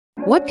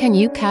What can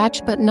you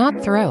catch but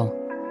not throw?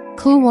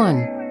 Clue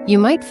 1. You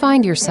might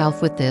find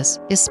yourself with this,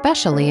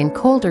 especially in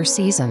colder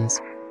seasons.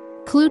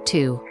 Clue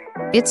 2.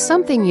 It's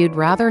something you'd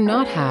rather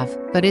not have,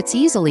 but it's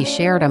easily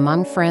shared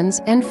among friends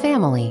and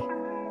family.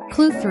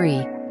 Clue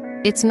 3.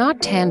 It's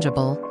not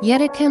tangible, yet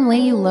it can lay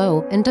you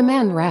low and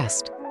demand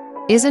rest.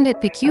 Isn't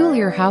it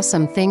peculiar how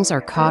some things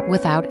are caught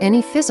without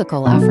any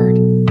physical effort?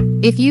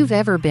 If you've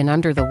ever been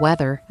under the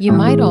weather, you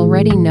might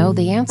already know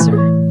the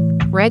answer.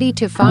 Ready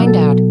to find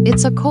out?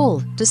 It's a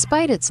cold.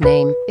 Despite its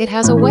name, it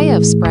has a way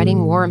of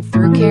spreading warmth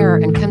through care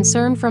and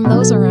concern from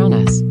those around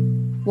us.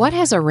 What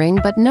has a ring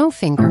but no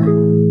finger?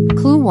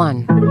 Clue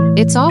 1.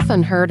 It's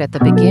often heard at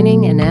the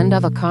beginning and end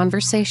of a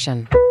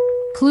conversation.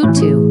 Clue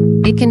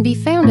 2. It can be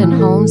found in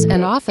homes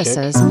and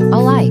offices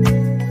alike.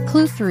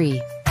 Clue 3.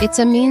 It's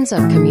a means of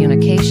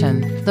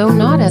communication, though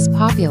not as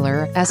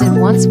popular as it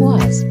once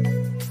was.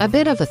 A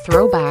bit of a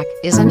throwback,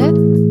 isn't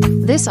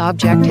it? This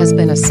object has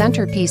been a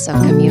centerpiece of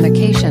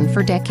communication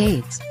for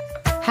decades.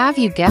 Have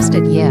you guessed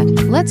it yet?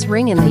 Let's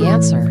ring in the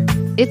answer.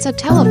 It's a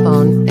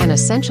telephone, an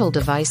essential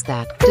device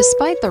that,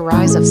 despite the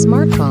rise of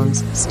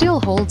smartphones, still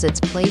holds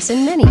its place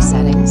in many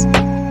settings.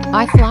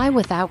 I fly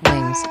without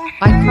wings.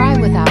 I cry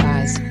without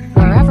eyes.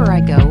 Wherever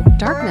I go,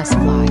 darkness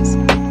flies.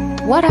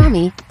 What am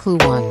I? Clue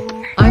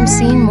 1. I'm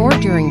seen more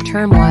during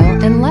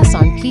turmoil and less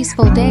on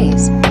peaceful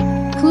days.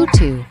 Clue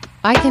 2.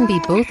 I can be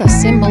both a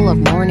symbol of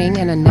mourning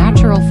and a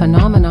natural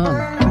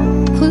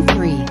phenomenon. Clue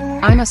 3.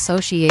 I'm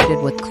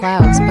associated with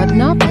clouds but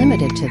not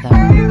limited to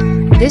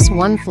them. This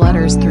one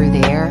flutters through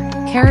the air,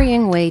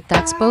 carrying weight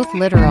that's both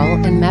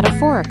literal and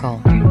metaphorical.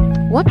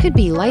 What could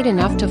be light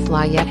enough to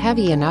fly yet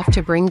heavy enough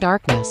to bring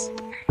darkness?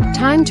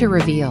 Time to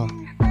reveal.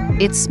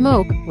 It's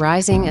smoke,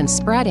 rising and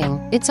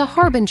spreading. It's a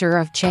harbinger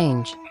of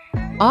change,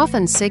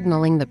 often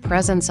signaling the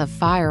presence of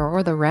fire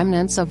or the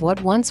remnants of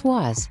what once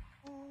was.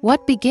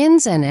 What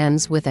begins and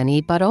ends with an E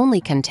but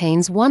only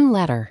contains one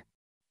letter?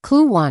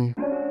 Clue 1.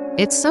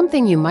 It's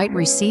something you might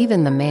receive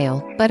in the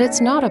mail, but it's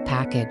not a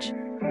package.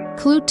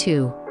 Clue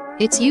 2.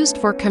 It's used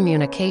for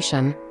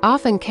communication,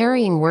 often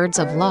carrying words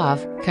of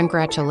love,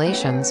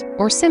 congratulations,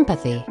 or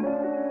sympathy.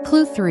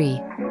 Clue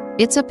 3.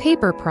 It's a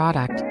paper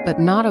product, but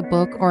not a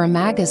book or a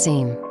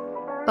magazine.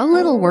 A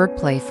little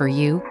wordplay for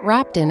you,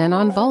 wrapped in an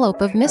envelope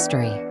of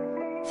mystery.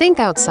 Think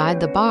outside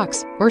the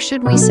box, or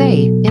should we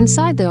say,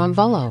 inside the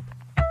envelope.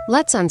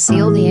 Let's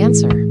unseal the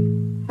answer.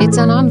 It's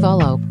an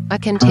envelope, a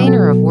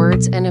container of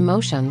words and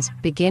emotions,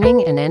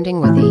 beginning and ending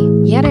with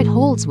E, yet it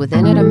holds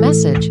within it a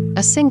message,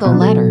 a single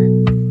letter.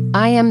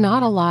 I am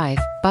not alive,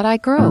 but I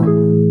grow.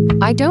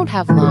 I don't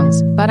have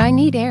lungs, but I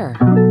need air.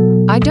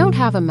 I don't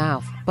have a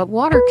mouth, but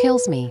water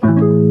kills me.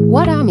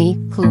 What am I?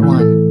 Clue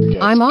 1.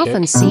 I'm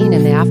often seen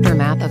in the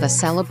aftermath of a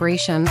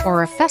celebration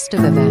or a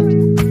festive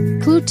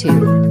event. Clue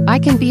 2. I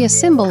can be a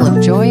symbol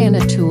of joy and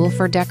a tool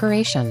for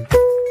decoration.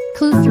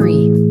 Clue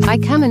 3. I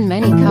come in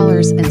many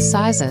colors and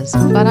sizes,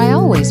 but I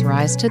always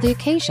rise to the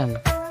occasion.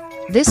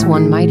 This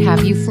one might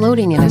have you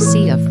floating in a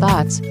sea of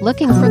thoughts,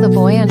 looking for the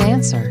buoyant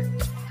answer.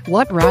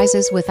 What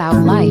rises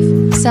without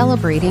life,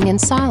 celebrating in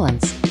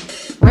silence?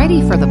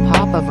 Ready for the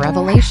pop of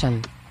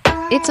revelation.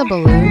 It's a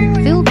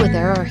balloon, filled with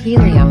air or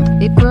helium.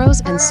 It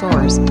grows and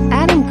soars,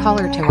 adding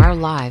color to our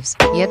lives,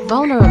 yet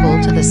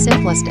vulnerable to the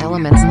simplest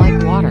elements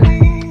like water.